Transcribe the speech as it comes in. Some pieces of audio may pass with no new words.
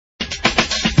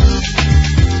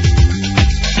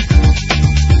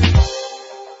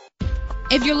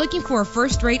If you're looking for a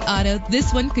first-rate auto,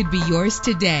 this one could be yours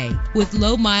today. With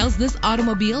low miles, this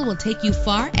automobile will take you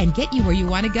far and get you where you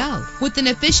want to go. With an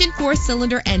efficient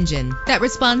 4-cylinder engine that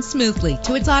responds smoothly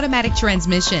to its automatic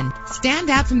transmission. Stand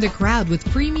out from the crowd with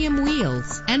premium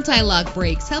wheels. Anti-lock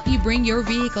brakes help you bring your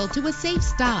vehicle to a safe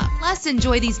stop. Plus,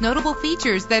 enjoy these notable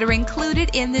features that are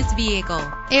included in this vehicle: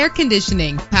 air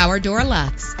conditioning, power door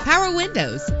locks, power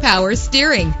windows, power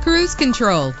steering, cruise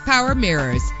control, power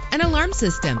mirrors, an alarm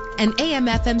system, and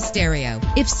AM/FM stereo.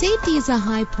 If safety is a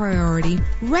high priority,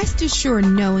 rest assured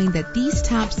knowing that these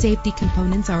top safety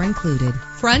components are included: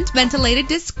 front ventilated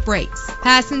disc brakes,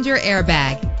 passenger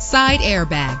airbag, side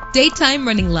airbag, daytime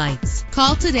running lights.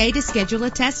 Call today to schedule a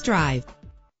test drive.